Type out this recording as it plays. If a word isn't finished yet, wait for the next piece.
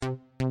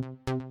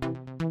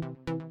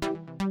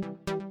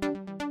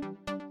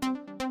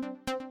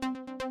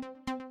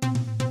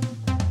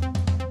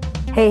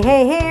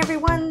Hey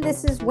everyone,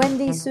 this is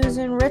Wendy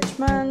Susan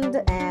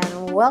Richmond,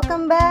 and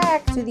welcome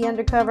back to the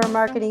Undercover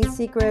Marketing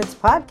Secrets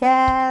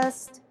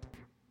podcast.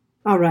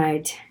 All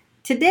right,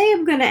 today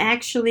I'm going to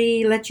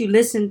actually let you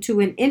listen to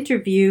an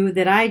interview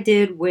that I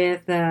did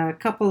with a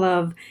couple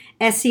of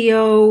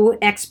SEO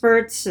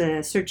experts,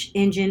 search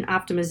engine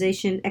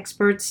optimization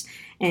experts,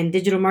 and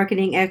digital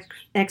marketing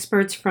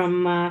experts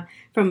from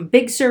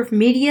Big Surf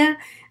Media.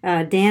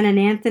 Dan and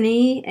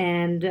Anthony,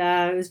 and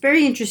it was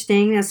very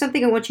interesting. Now,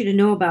 something I want you to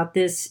know about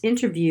this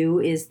interview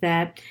is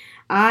that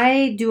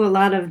I do a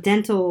lot of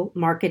dental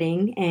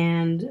marketing,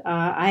 and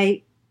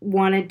I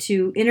wanted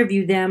to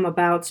interview them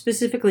about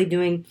specifically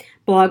doing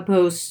blog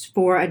posts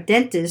for a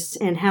dentist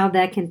and how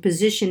that can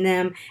position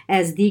them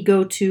as the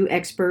go-to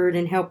expert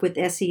and help with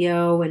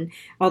SEO and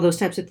all those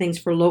types of things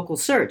for local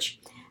search.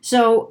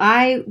 So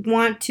I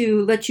want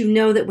to let you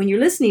know that when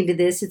you're listening to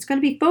this, it's going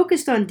to be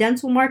focused on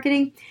dental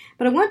marketing,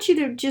 but I want you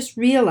to just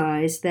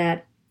realize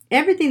that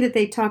everything that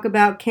they talk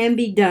about can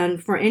be done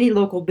for any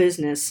local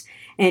business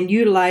and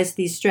utilize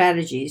these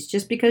strategies.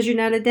 Just because you're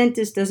not a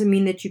dentist doesn't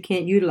mean that you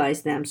can't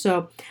utilize them.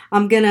 So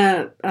I'm going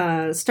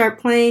to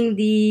start playing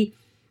the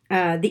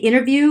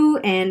interview,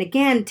 and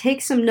again,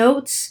 take some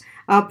notes.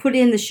 I'll put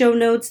in the show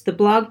notes the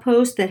blog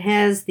post that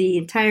has the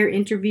entire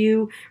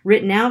interview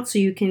written out, so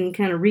you can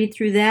kind of read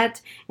through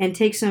that and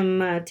take some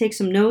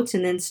notes,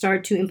 and then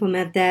start to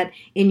implement that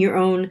in your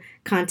own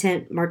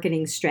content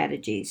marketing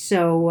strategy.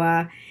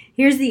 So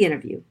here's the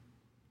interview.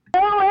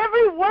 Hello,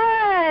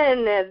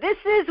 everyone. This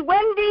is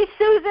Wendy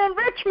Susan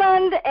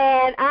Richmond,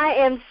 and I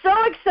am so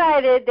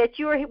excited that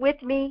you are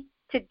with me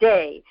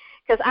today,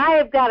 because I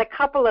have got a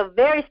couple of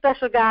very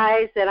special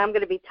guys that I'm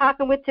going to be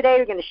talking with today.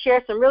 We're going to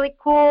share some really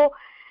cool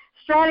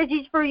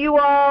strategies for you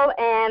all,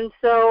 and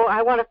so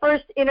I want to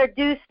first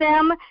introduce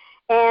them.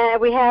 And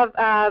we have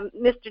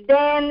Mr.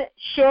 Dan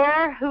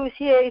Scher, who's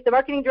here. He's the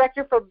marketing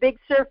director for Big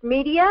Surf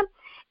Media,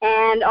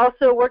 and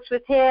also works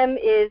with him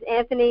is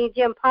Anthony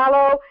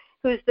Giampaolo,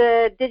 who's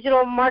the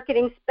digital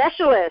marketing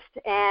specialist.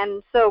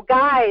 And so,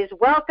 guys,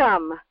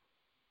 welcome.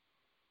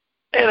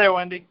 Hey there,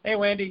 Wendy. Hey,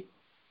 Wendy.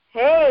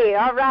 Hey,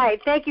 all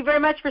right. Thank you very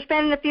much for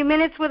spending a few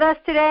minutes with us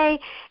today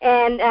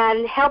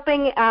and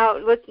helping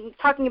out with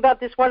talking about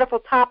this wonderful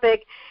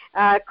topic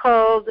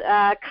called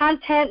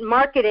content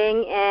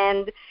marketing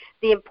and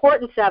the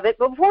importance of it.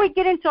 But before we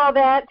get into all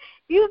that,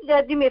 you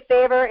do me a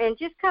favor and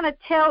just kind of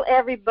tell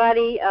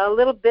everybody a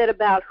little bit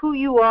about who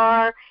you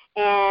are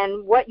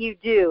and what you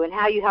do and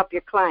how you help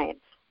your clients.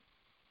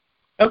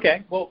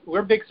 Okay. Well,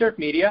 we're Big Surf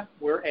Media.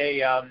 We're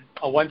a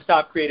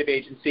one-stop creative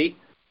agency.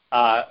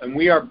 And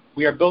we are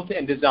built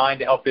and designed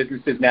to help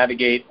businesses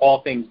navigate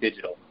all things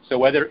digital. So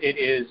whether it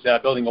is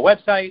building a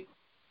website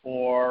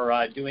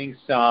or doing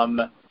some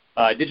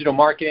digital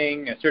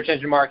marketing, search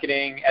engine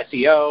marketing,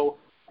 SEO,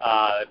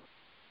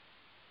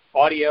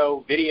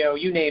 audio, video,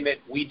 you name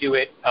it, we do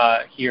it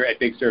here at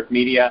Big Surf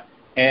Media.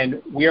 And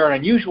we are an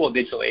unusual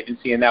digital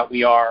agency in that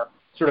we are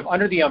sort of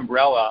under the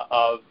umbrella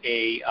of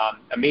a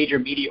major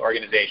media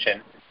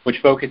organization which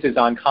focuses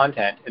on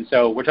content. And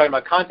so we're talking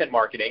about content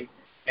marketing,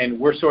 and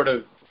we're sort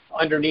of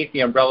underneath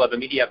the umbrella of a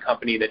media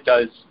company that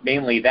does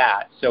mainly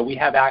that. So we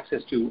have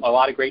access to a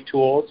lot of great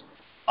tools,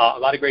 a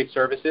lot of great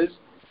services,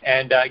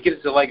 and it gives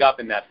us a leg up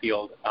in that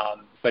field.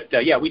 But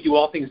we do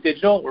all things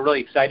digital. We're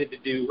really excited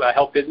to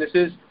help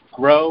businesses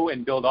grow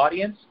and build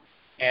audience,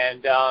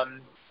 and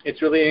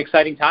it's really an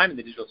exciting time in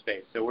the digital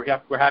space. So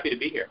we're happy to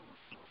be here.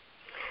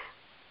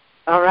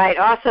 All right,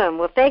 awesome.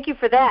 Well, thank you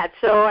for that.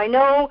 So I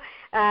know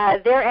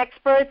they're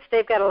experts.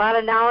 They've got a lot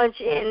of knowledge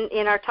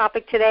in our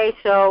topic today,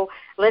 so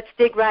let's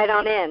dig right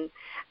on in.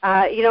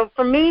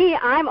 For me,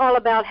 I'm all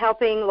about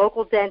helping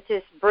local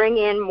dentists bring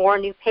in more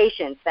new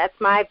patients. That's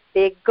my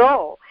big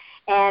goal.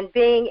 And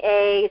being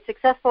a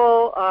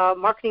successful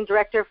marketing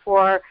director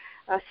for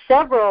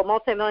several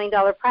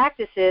multi-million-dollar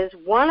practices,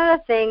 one of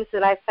the things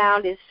that I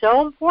found is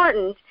so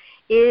important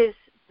is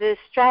the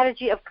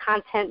strategy of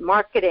content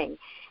marketing.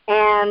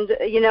 And,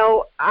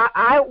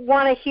 I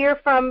want to hear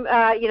from,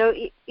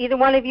 either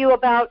one of you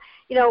about,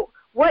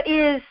 what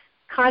is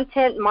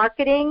content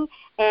marketing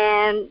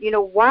and,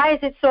 why is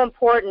it so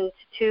important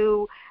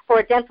for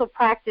a dental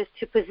practice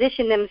to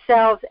position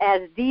themselves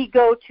as the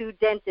go-to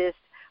dentist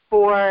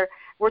for,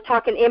 we're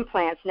talking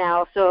implants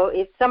now. So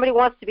if somebody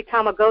wants to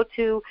become a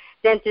go-to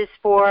dentist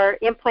for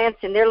implants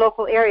in their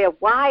local area,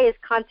 why is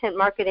content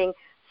marketing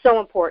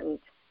so important?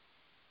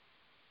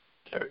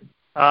 Sure.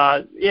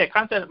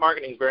 Content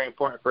marketing is very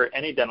important for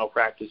any dental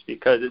practice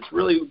because it's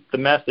really the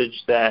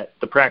message that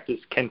the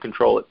practice can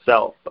control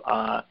itself.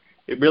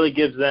 It really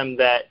gives them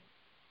that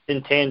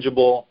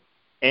intangible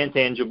and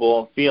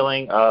tangible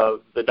feeling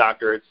of the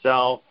doctor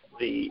itself,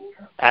 the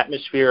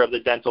atmosphere of the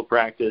dental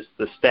practice,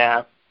 the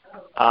staff,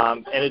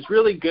 and it's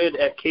really good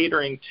at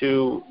catering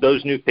to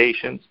those new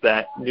patients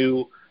that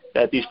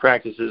these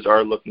practices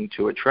are looking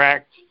to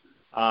attract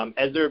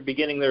as they're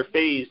beginning their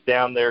phase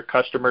down their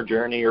customer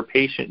journey or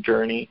patient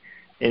journey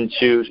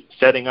into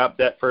setting up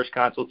that first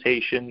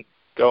consultation,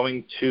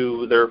 going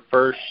to their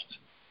first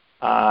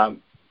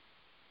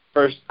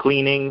first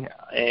cleaning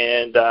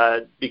and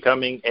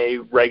becoming a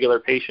regular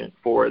patient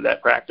for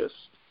that practice.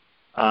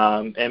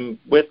 And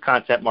with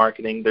content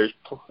marketing, there's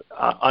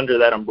under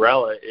that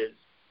umbrella is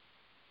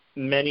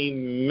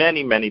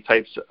many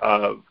types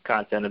of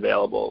content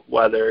available,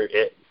 whether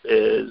it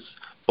is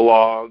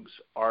blogs,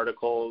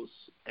 articles,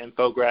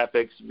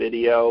 infographics,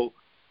 video,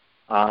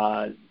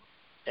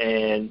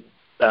 and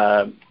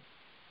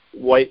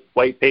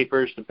white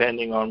papers,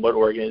 depending on what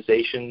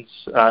organizations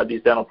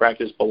these dental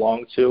practices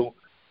belong to.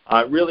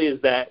 Really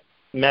is that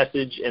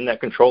message and that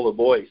control of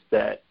voice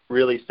that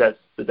really sets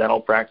the dental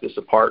practice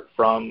apart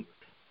from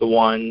the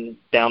one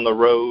down the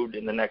road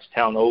in the next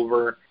town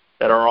over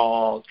that are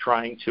all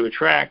trying to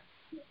attract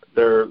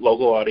their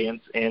local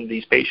audience and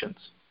these patients.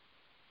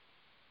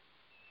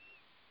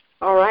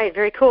 All right,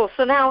 very cool.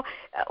 So now,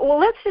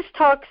 let's just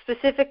talk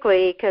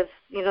specifically, because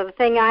the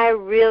thing I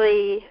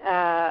really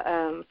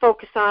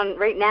focus on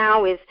right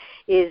now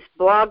is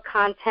blog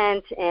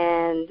content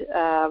and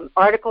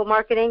article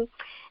marketing.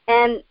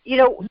 And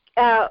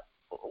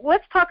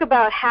let's talk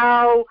about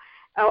how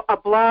a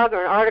blog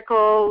or an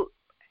article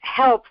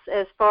helps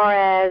as far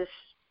as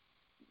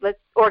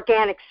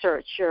organic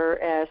search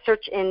or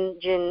search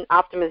engine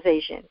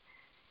optimization.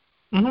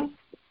 Mm-hmm.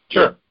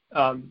 Sure.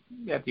 Do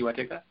you want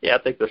to take that? Yeah, I'll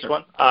take this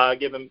one.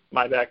 Given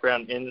my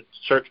background in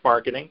search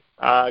marketing,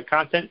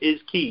 content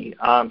is key.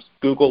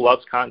 Google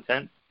loves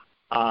content.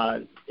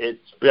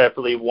 It's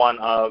definitely one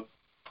of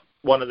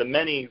the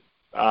many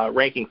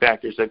ranking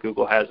factors that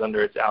Google has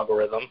under its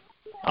algorithm.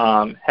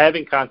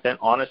 Having content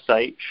on a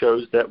site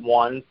shows that,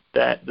 one,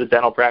 that the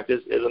dental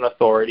practice is an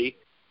authority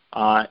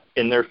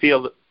in their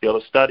field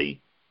of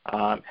study.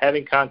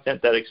 Having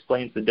content that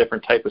explains the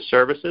different type of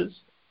services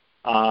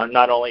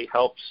not only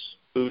helps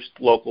boost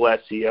local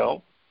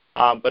SEO,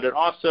 but it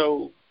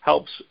also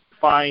helps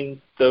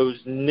find those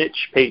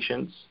niche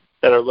patients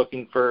that are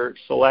looking for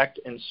select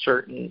and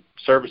certain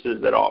services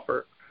that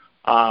offer,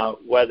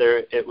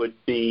 whether it would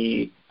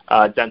be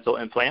dental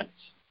implants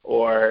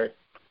or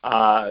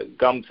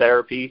gum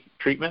therapy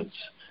treatments,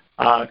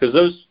 because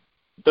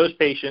those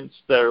patients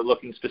that are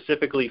looking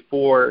specifically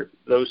for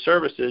those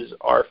services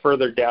are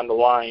further down the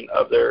line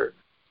of their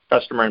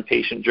customer and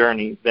patient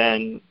journey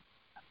than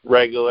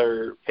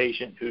regular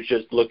patient who's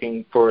just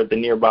looking for the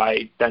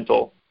nearby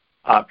dental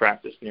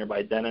practice,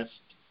 nearby dentist.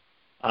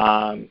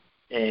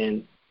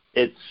 And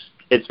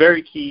it's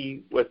very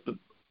key with the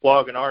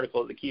blog and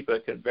article to keep a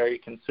very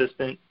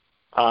consistent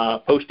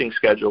posting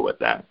schedule with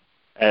that.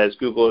 As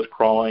Google is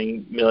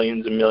crawling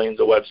millions and millions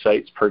of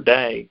websites per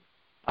day,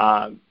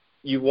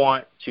 you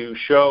want to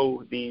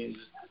show these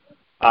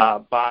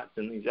bots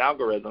and these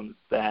algorithms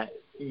that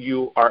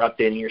you are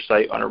updating your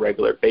site on a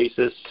regular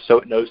basis so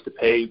it knows to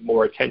pay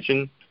more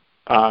attention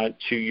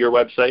to your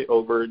website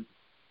over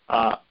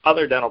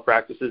other dental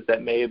practices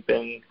that may have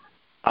been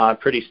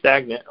pretty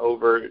stagnant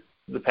over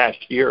the past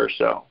year or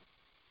so.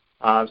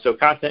 So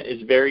content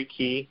is very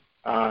key.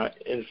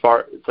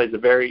 It plays a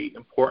very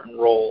important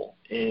role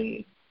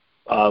in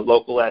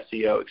local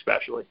SEO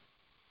especially.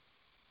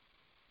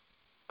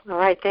 All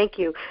right, thank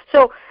you.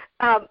 So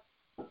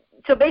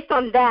based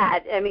on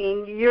that, I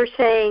mean, you're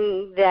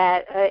saying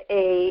that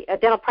a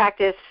dental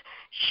practice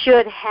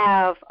should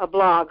have a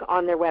blog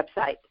on their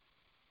website.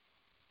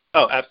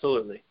 Oh,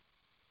 absolutely.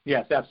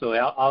 Yes, absolutely.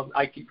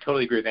 I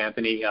totally agree with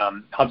Anthony.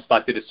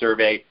 HubSpot did a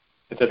survey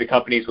that said the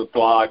companies with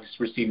blogs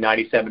receive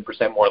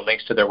 97% more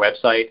links to their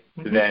website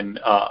than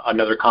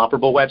another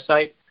comparable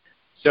website.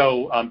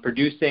 So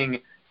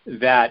producing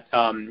that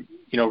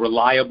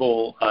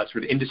reliable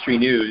sort of industry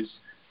news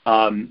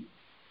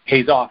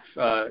pays off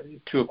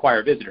to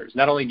acquire visitors.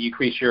 Not only do you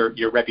increase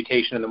your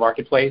reputation in the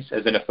marketplace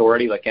as an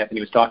authority, like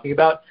Anthony was talking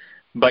about,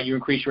 but you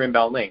increase your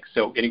inbound links.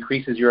 So it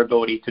increases your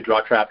ability to draw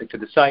traffic to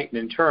the site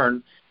and in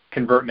turn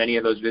convert many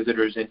of those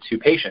visitors into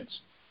patients.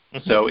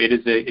 Mm-hmm. So it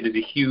is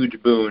a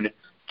huge boon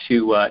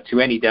to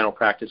any dental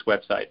practice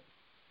website.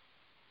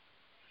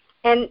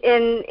 And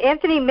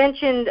Anthony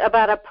mentioned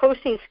about a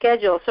posting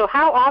schedule. So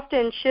how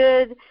often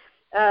should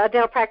a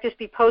dental practice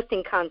be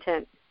posting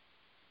content?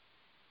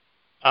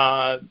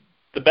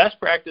 The best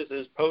practice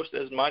is post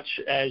as much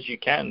as you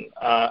can.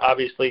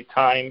 Obviously,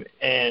 time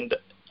and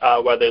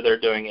whether they're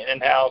doing it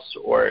in-house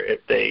or if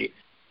they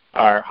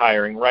are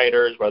hiring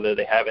writers, whether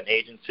they have an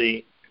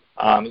agency.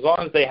 As long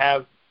as they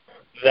have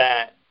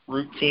that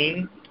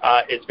routine,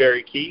 it's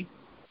very key.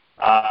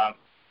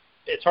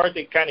 It's hard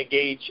to kind of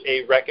gauge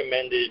a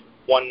recommended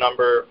one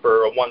number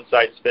for a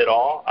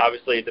one-size-fits-all.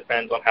 Obviously, it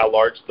depends on how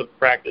large the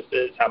practice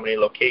is, how many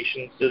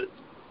locations do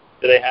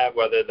they have,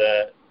 whether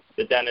the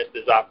dentist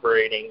is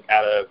operating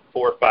out of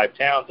 4 or 5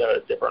 towns, out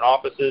of different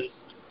offices.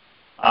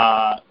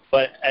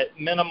 But at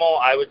minimal,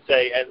 I would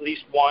say at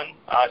least one,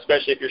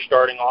 especially if you're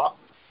starting off,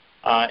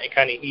 and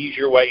kind of ease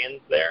your way in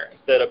there.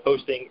 Instead of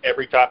posting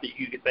every topic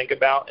you could think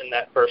about in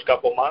that first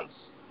couple months,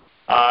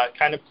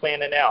 kind of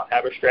plan it out,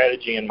 have a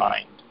strategy in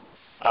mind.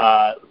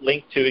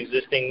 Link to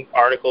existing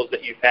articles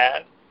that you've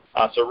had,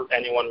 so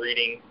anyone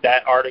reading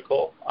that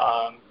article,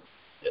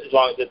 as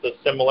long as it's a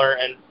similar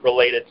and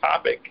related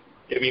topic,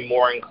 it'd be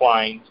more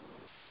inclined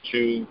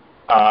to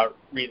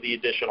read the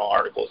additional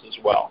articles as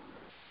well.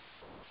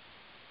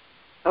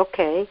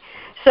 Okay.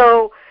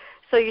 So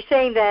you're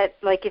saying that,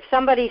 like, if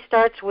somebody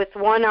starts with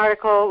one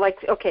article, like,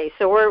 okay,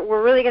 so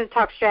we're really going to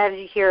talk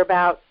strategy here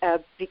about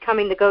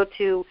becoming the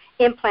go-to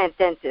implant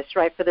dentist,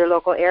 right, for their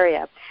local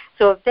area.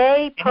 So if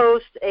they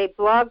post a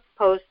blog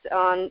post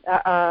on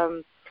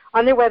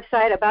their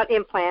website about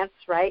implants,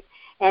 right,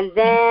 and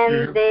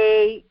then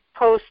they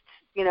post,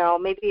 you know,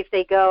 maybe if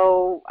they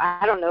go,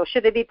 I don't know,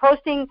 should they be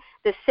posting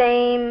the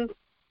same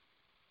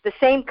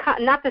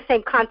not the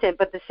same content,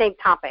 but the same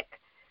topic?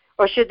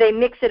 Or should they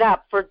mix it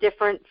up for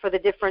the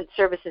different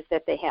services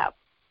that they have?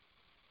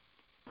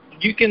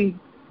 You can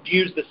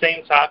use the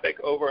same topic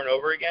over and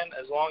over again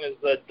as long as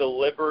the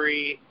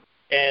delivery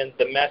and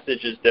the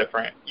message is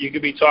different. You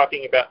could be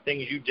talking about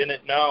things you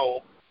didn't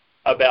know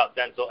about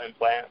dental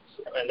implants,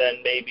 and then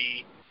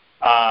maybe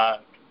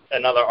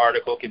another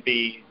article could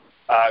be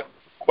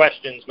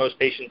questions most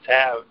patients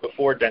have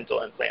before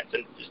dental implants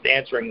and just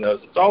answering those.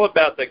 It's all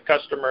about the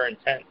customer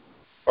intent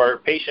or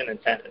patient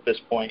intent at this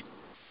point.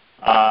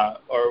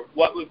 Or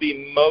what would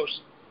be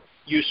most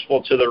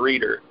useful to the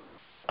reader?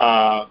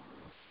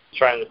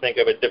 Trying to think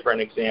of a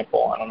different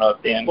example. I don't know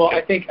if Dan. Well,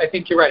 I think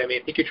you're right. I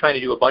mean, I think you're trying to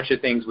do a bunch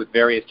of things with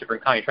various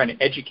different kinds. You're trying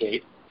to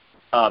educate.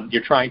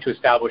 You're trying to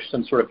establish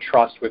some sort of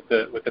trust with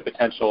the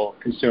potential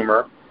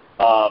consumer.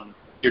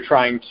 You're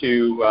trying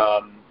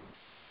to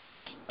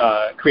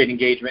create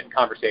engagement and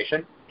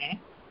conversation.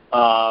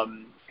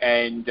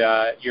 And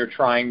you're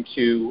trying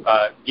to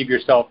give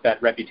yourself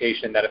that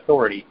reputation, that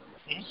authority.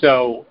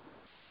 So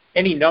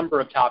any number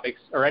of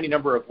topics or any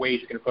number of ways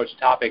you can approach a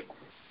topic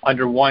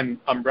under one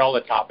umbrella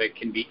topic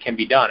can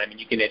be done. I mean,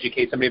 you can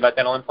educate somebody about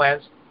dental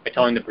implants by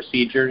telling the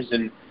procedures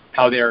and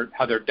how they're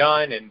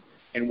done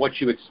and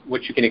what you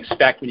can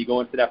expect when you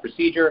go in for that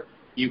procedure.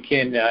 You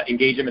can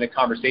engage them in a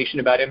conversation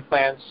about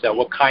implants,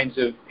 what kinds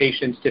of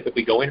patients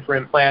typically go in for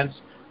implants,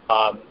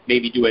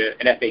 maybe do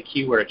an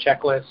FAQ or a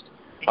checklist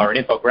or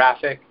an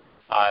infographic.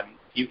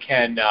 You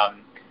can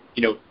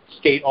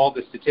state all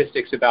the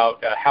statistics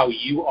about how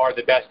you are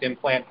the best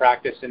implant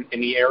practice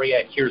in the area,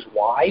 and here's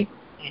why.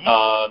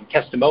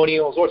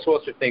 Testimonials, all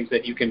sorts of things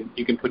that you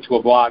can put to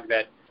a blog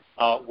that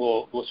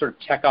will sort of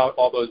check out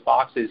all those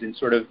boxes and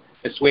sort of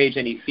assuage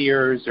any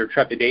fears or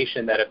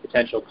trepidation that a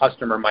potential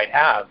customer might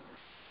have,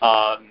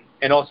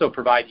 and also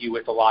provide you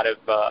with a lot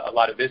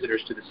of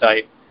visitors to the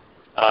site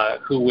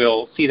who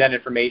will see that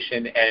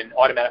information and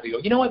automatically go,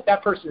 you know what,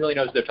 that person really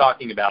knows what they're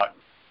talking about.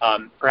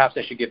 Perhaps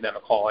I should give them a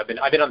call. I've been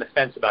on the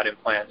fence about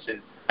implants,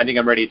 and I think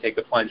I'm ready to take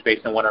the plunge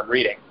based on what I'm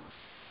reading.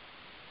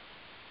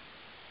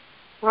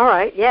 All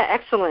right. Yeah,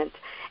 excellent.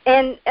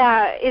 And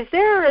is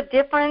there a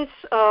difference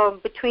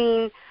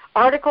between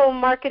article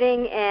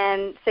marketing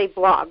and, say,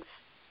 blogs?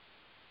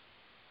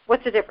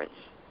 What's the difference?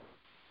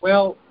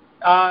 Well,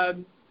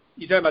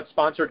 you talking about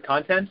sponsored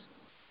content?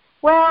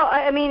 Well,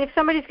 I mean, if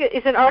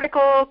is an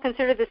article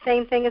considered the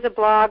same thing as a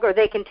blog, or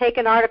they can take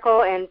an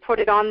article and put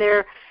it on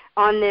their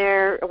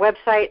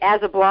website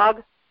as a blog?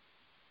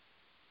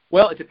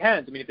 Well, it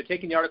depends. I mean, if they're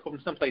taking the article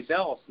from someplace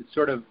else, it's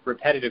sort of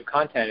repetitive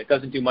content. It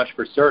doesn't do much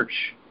for search.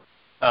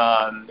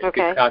 If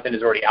the content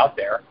is already out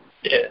there.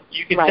 Yeah,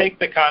 you can take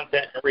the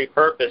content and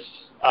repurpose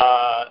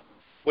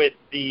with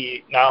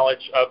the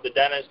knowledge of the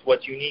dentist,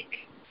 what's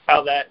unique,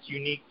 how that's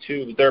unique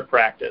to their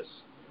practice.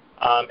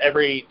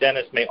 Every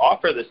dentist may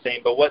offer the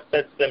same, but what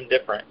sets them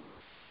different?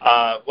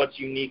 What's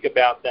unique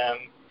about them?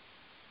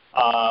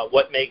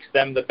 What makes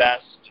them the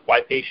best?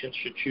 Why patients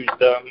should choose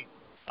them?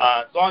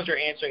 As long as you're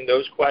answering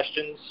those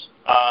questions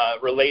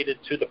related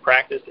to the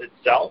practice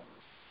itself,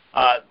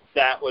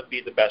 that would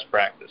be the best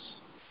practice.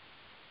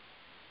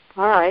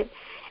 All right.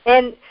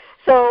 And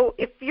so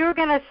if you're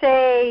going to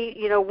say,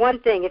 one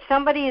thing, if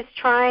somebody is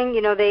trying,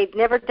 they've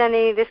never done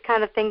any of this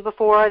kind of thing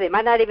before, they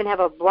might not even have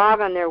a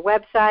blog on their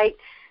website,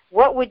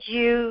 what would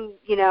you,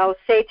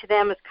 say to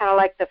them as kind of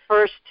like the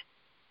first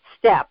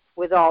step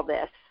with all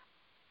this?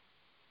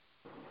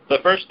 The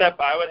first step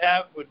I would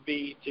have would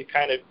be to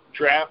kind of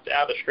draft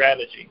out a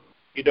strategy.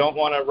 You don't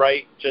want to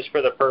write just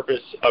for the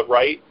purpose of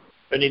write.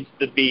 There needs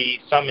to be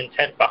some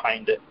intent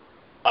behind it.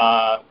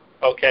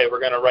 Okay, we're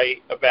going to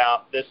write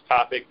about this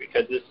topic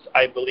because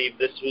I believe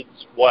this is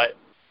what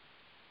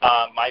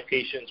my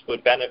patients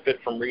would benefit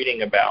from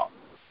reading about.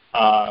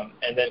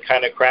 And then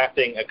kind of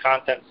crafting a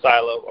content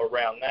silo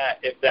around that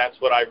if that's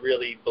what I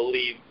really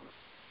believe.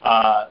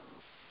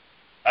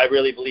 I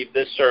really believe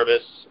this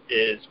service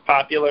is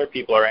popular.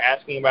 People are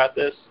asking about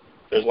this.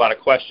 There's a lot of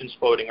questions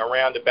floating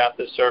around about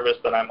this service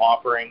that I'm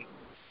offering,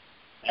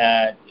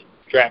 and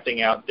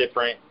drafting out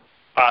different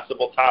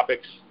possible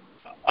topics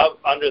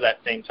under that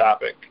same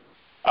topic,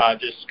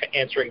 just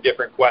answering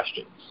different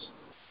questions.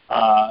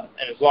 And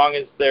as long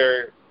as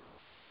there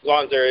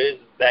is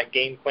that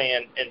game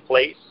plan in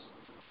place,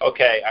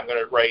 okay, I'm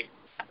going to write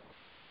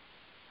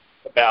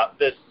about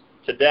this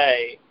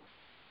today.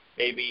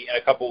 Maybe in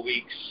a couple of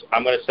weeks,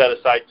 I'm going to set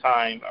aside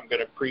time. I'm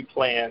going to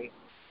pre-plan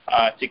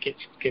to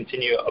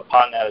continue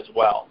upon that as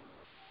well.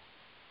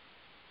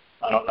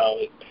 I don't know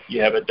if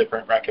you have a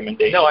different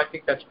recommendation. No, I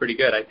think that's pretty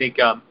good. I think,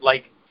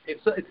 like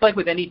it's like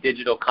with any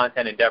digital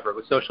content endeavor.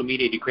 With social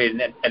media, you create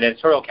an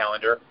editorial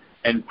calendar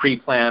and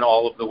pre-plan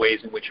all of the ways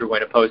in which you're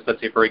going to post,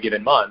 let's say, for a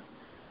given month.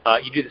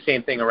 You do the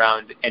same thing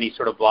around any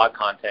sort of blog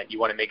content. You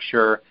want to make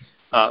sure,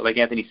 like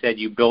Anthony said,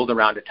 you build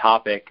around a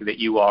topic that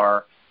you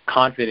are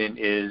confident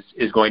is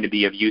going to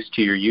be of use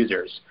to your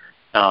users,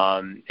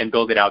 and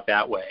build it out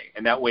that way.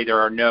 And that way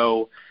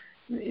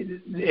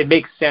it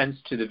makes sense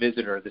to the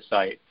visitor of the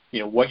site,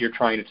 what you're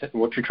trying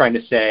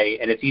to say,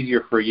 and it's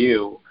easier for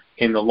you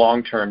in the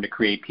long term to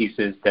create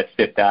pieces that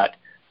fit that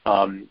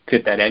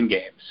end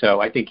game. So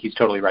I think he's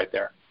totally right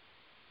there.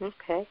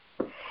 Okay.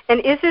 And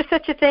is there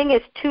such a thing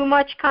as too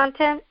much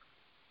content?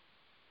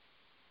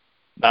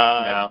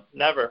 No.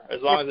 Never.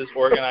 As long as it's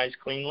organized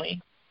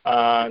cleanly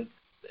and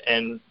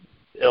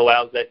it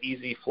allows that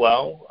easy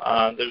flow,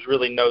 there's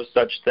really no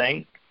such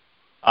thing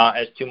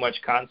as too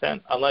much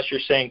content, unless you're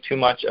saying too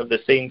much of the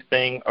same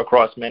thing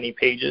across many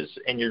pages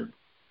and you're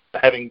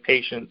having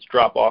patients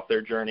drop off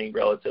their journey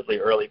relatively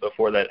early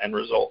before that end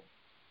result.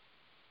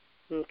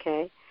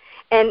 Okay.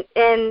 And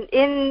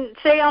in,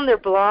 say, on their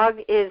blog,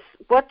 should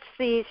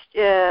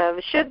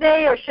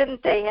they or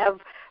shouldn't they have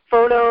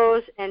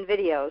photos and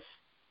videos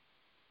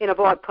in a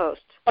blog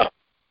post?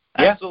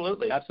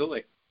 Absolutely.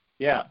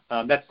 Yeah,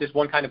 that's just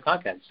one kind of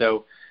content.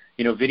 So,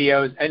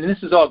 videos, and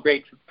this is all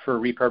great for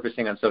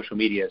repurposing on social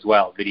media as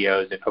well.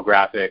 Videos,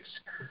 infographics,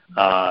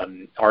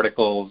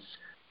 articles,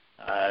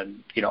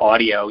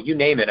 audio, you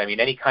name it. I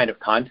mean, any kind of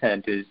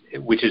content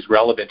which is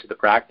relevant to the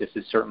practice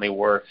is certainly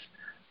worth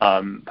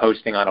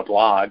posting on a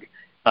blog.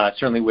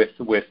 Certainly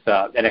with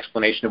an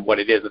explanation of what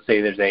it is. Let's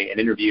say there's an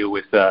interview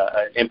with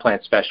an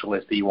implant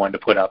specialist that you wanted to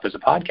put up as a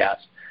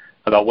podcast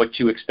about what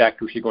to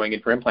expect if you're going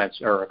in for implants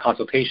or a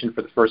consultation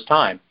for the first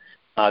time.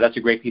 That's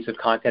a great piece of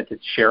content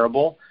that's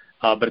shareable,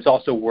 but it's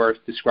also worth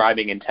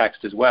describing in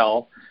text as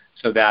well,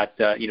 so that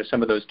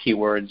some of those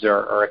keywords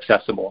are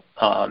accessible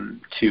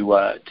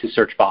to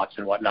search bots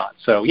and whatnot.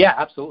 So yeah,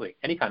 absolutely,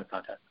 any kind of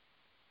content.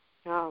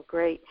 Oh,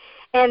 great.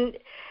 And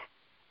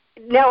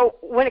now,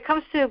 when it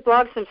comes to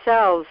blogs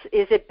themselves,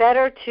 is it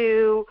better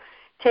to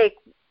take,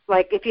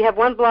 like, if you have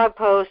one blog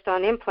post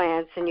on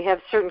implants and you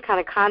have certain kind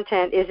of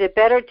content, is it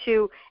better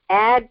to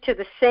add to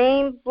the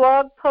same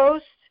blog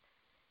post,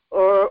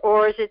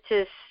 or is it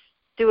to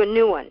do a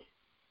new one?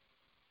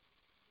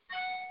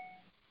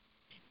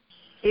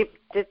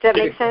 Does that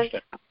make sense?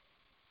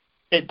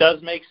 It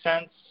does make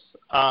sense.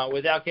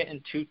 Without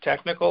getting too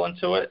technical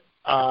into it,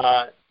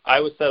 I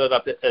would set it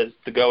up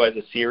to go as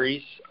a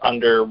series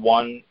under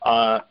one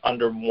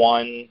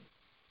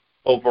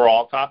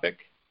overall topic.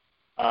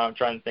 I'm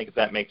trying to think if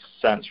that makes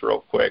sense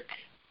real quick.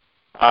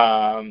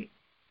 I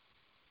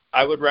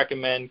would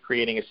recommend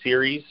creating a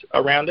series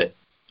around it,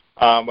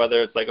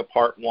 whether it's like a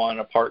part 1,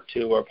 a part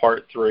 2, or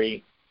part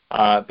 3.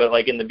 But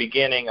like in the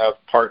beginning of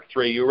part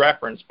 3, you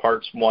reference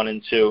parts 1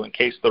 and 2 in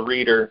case the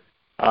reader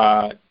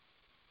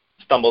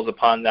stumbles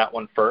upon that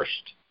one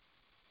first.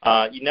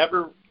 You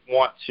never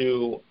want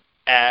to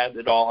add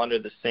it all under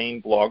the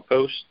same blog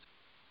post,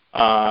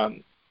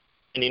 and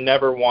you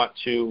never want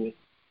to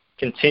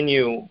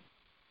continue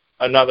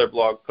another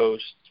blog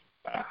post.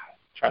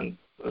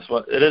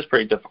 It is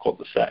pretty difficult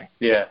to say.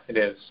 Yeah, it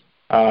is.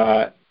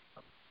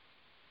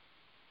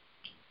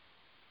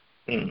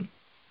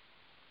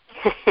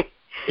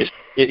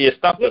 You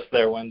stumped us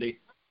there, Wendy.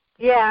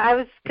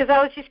 Yeah, because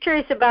I was just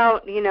curious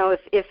about,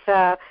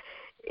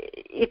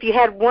 if you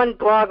had one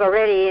blog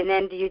already, and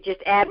then do you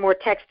just add more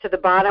text to the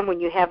bottom when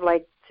you have,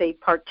 like, say,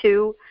 part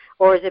 2,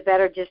 or is it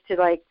better just to,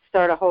 like,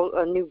 start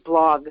a new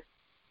blog,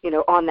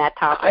 on that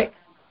topic?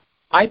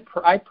 I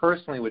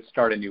personally would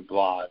start a new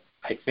blog.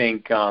 I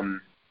think I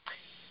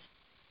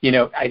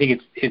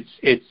think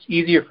it's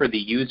easier for the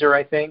user.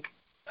 I think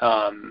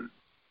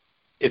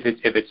if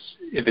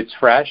it's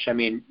fresh. I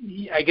mean,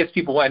 I guess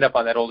people will end up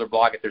on that older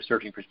blog if they're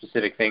searching for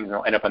specific things, and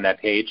they'll end up on that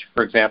page,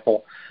 for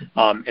example,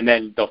 and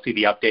then they'll see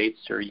the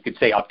updates, or you could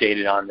say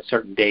updated on a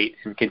certain date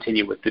and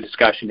continue with the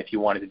discussion if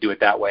you wanted to do it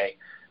that way.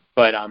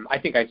 But I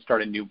think I'd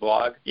start a new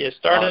blog. Yeah,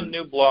 start a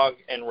new blog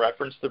and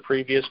reference the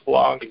previous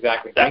blog.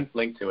 Exactly.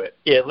 Link to it.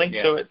 Yeah, link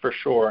to it for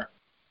sure.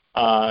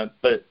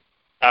 But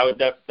I would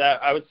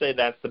say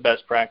that's the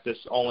best practice,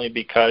 only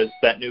because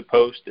that new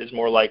post is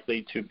more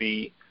likely to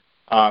be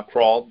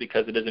crawled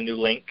because it is a new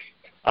link,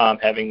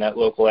 having that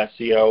local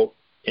SEO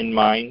in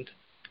mind.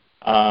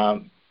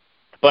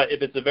 But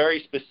if it's a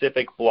very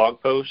specific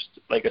blog post,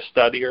 like a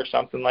study or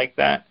something like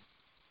that,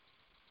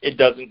 it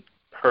doesn't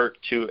hurt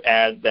to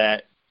add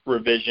that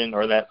revision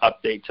or that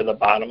update to the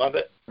bottom of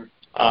it.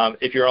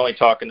 If you're only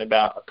talking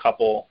about a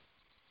couple,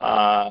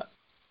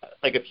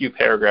 like a few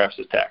paragraphs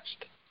of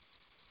text.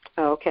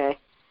 Okay.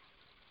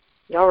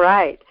 All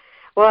right.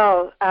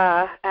 Well,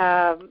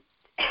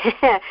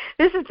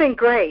 this has been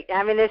great.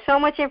 I mean, there's so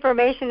much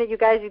information that you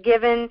guys have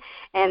given,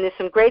 and there's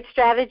some great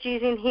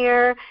strategies in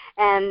here.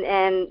 And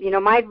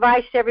my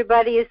advice to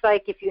everybody is,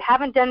 like, if you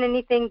haven't done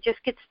anything,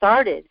 just get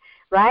started,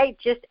 right?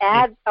 Just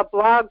add a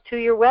blog to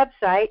your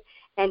website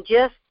and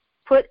just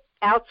put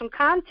out some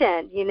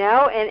content,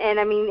 and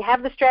I mean,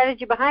 have the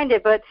strategy behind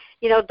it, but,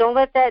 don't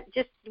let that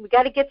we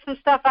got to get some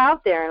stuff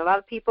out there. And a lot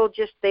of people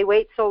they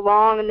wait so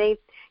long and they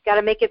got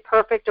to make it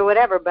perfect or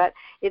whatever, but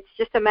it's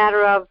just a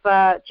matter of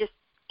just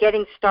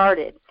getting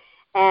started.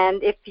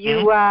 And if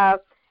you,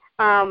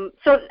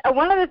 so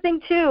one other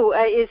thing too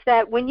is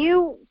that when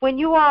you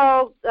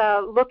all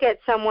look at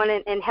someone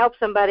and help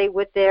somebody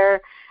with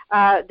their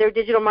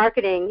digital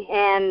marketing,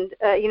 and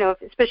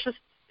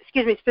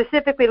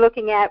specifically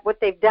looking at what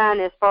they've done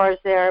as far as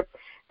their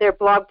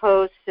blog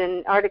posts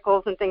and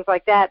articles and things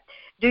like that,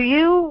 do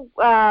you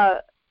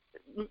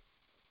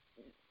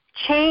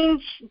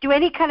do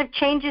any kind of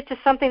changes to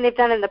something they've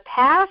done in the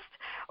past,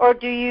 or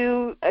do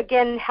you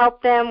again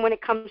help them when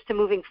it comes to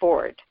moving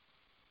forward?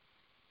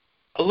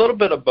 A little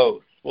bit of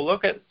both. We'll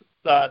look at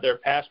their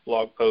past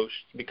blog posts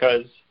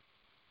because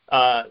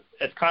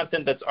it's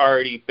content that's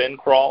already been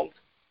crawled.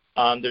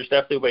 There's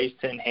definitely ways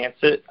to enhance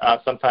it.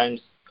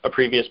 Sometimes a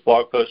previous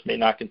blog post may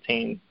not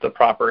contain the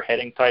proper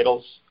heading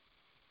titles.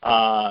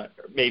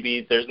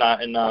 Maybe there's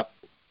not enough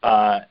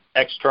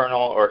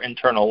external or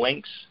internal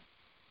links,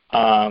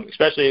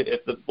 especially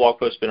if the blog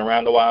post's been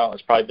around a while.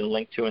 It's probably been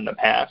linked to in the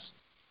past.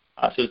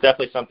 So it's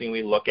definitely something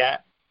we look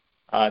at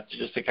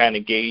just to kind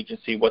of gauge and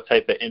see what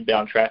type of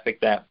inbound traffic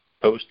that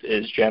post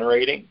is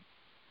generating.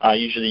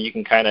 Usually you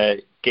can kind of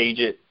gauge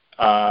it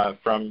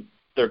from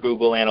their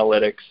Google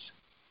Analytics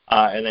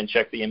and then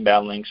check the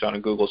inbound links on a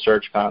Google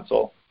Search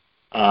Console.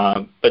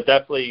 But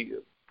definitely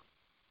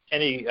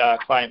any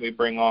client we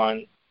bring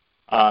on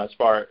as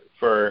far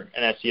for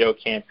an SEO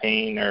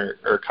campaign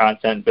or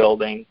content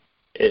building,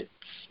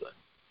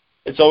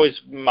 it's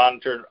always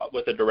monitored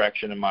with a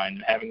direction in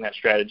mind, having that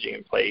strategy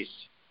in place,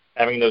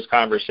 having those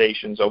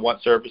conversations on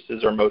what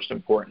services are most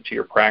important to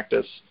your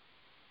practice,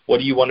 what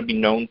do you want to be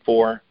known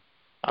for,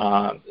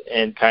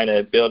 and kind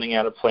of building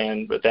out a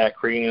plan with that,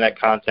 creating that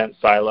content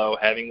silo,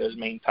 having those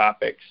main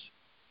topics,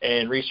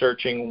 and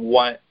researching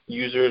what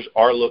users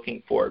are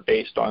looking for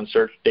based on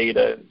search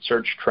data,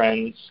 search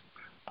trends,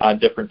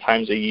 different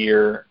times a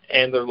year,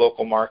 and their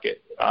local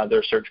market,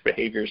 their search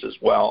behaviors as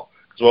well.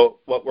 Because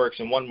what works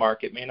in one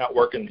market may not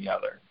work in the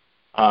other.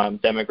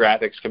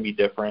 Demographics can be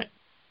different.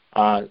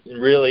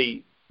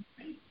 Really,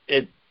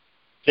 to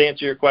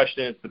answer your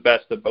question, it's the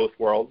best of both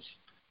worlds.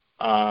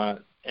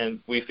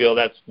 And we feel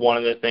that's one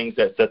of the things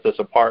that sets us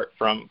apart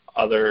from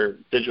other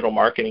digital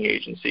marketing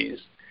agencies,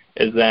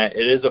 is that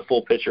it is a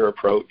full picture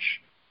approach,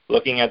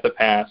 looking at the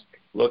past,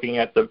 looking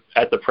at the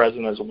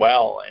present as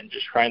well, and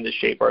just trying to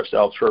shape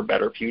ourselves for a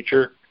better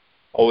future,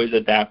 always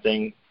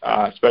adapting,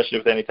 especially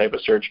with any type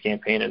of search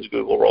campaign as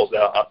Google rolls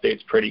out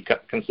updates pretty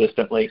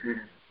consistently,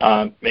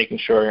 making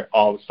sure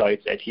all the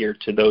sites adhere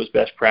to those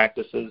best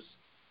practices.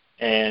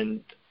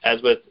 And as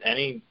with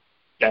any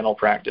dental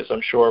practice,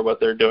 I'm sure what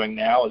they're doing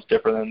now is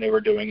different than they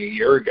were doing a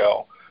year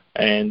ago,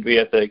 and we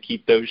have to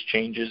keep those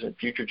changes and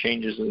future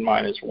changes in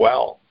mind as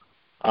well.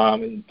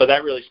 But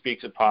that really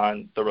speaks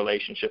upon the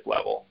relationship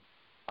level.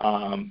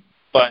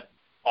 But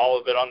all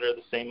of it under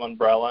the same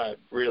umbrella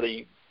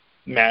really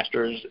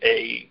masters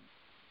a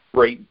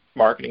great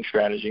marketing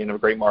strategy and a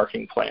great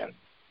marketing plan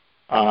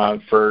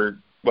for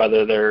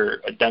whether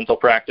they're a dental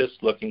practice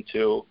looking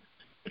to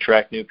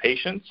attract new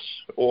patients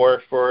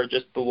or for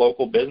just the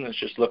local business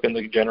just looking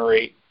to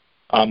generate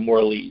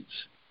more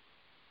leads.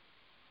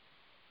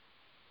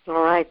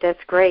 All right,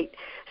 that's great.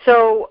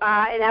 So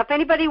now if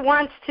anybody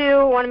want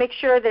to make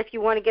sure that if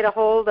you want to get a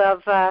hold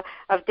of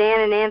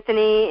Dan and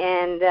Anthony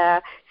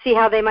and see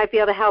how they might be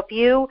able to help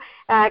you,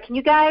 can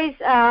you guys,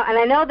 and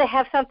I know they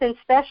have something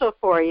special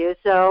for you,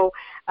 so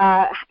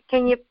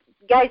can you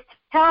guys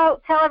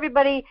tell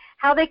everybody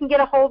how they can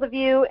get a hold of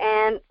you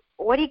and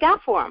what do you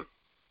got for them?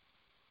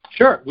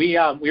 Sure.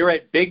 We're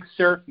at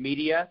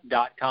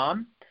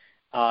bigsurfmedia.com.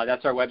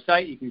 That's our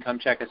website. You can come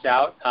check us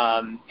out.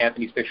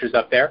 Anthony's picture's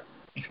up there,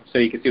 so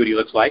you can see what he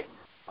looks like.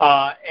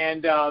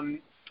 And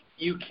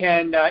you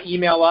can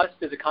email us.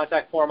 There's a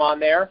contact form on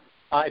there.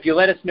 If you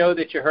let us know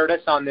that you heard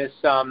us on this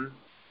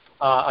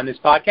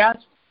podcast,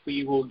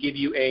 we will give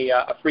you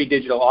a free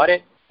digital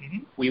audit. Mm-hmm.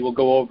 We will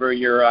go over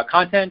your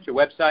content, your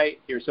website,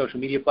 your social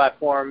media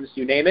platforms,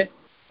 you name it,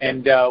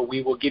 and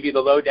we will give you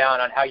the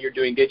lowdown on how you're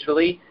doing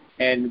digitally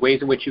and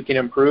ways in which you can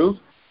improve.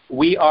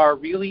 We are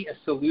really a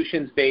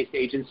solutions-based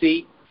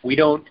agency. We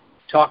don't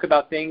talk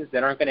about things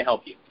that aren't going to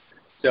help you.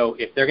 So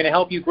if they're going to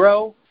help you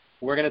grow,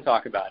 we're going to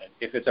talk about it.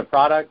 If it's a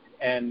product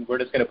and we're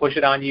just going to push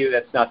it on you,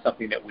 that's not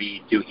something that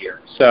we do here.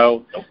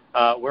 So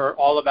we're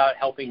all about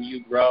helping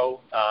you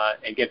grow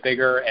and get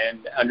bigger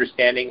and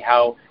understanding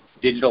how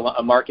digital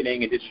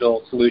marketing and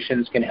digital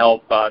solutions can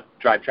help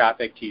drive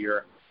traffic to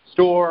your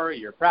store,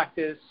 your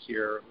practice,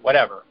 your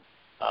whatever.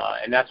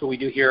 And that's what we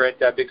do here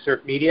at Big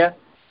Surf Media.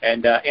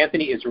 And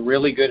Anthony is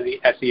really good at the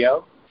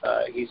SEO.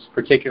 He's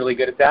particularly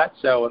good at that.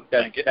 So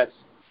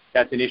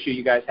that's an issue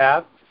you guys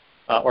have.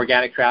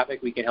 Organic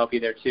traffic, we can help you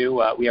there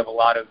too. We have a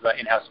lot of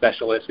in-house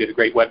specialists. We have a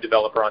great web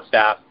developer on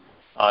staff,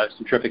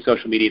 some terrific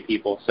social media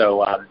people.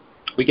 So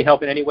we can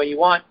help in any way you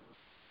want.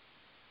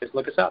 Just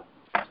look us up.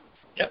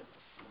 Yep.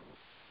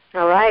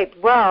 All right.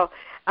 Well,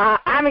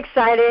 I'm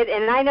excited,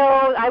 and I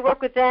know I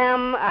work with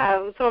them.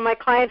 Some of my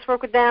clients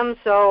work with them,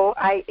 so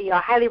I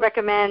highly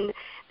recommend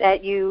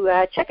that you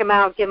check them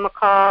out, give them a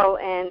call,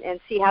 and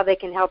see how they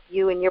can help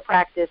you in your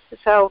practice.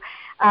 So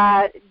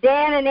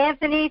Dan and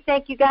Anthony,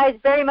 thank you guys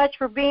very much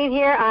for being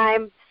here.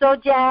 I'm so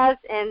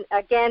jazzed, and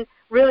again,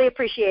 really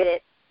appreciate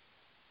it.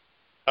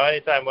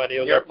 Anytime, Wendy.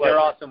 You're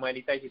awesome,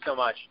 Wendy. Thank you so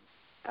much.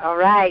 All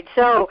right.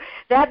 So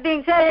that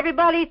being said,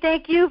 everybody,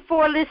 thank you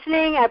for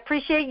listening. I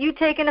appreciate you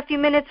taking a few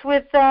minutes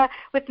with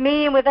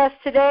me and with us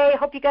today.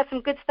 Hope you got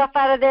some good stuff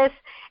out of this.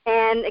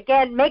 And,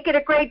 again, make it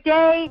a great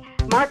day.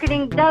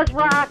 Marketing does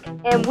rock,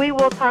 and we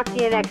will talk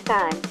to you next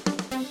time.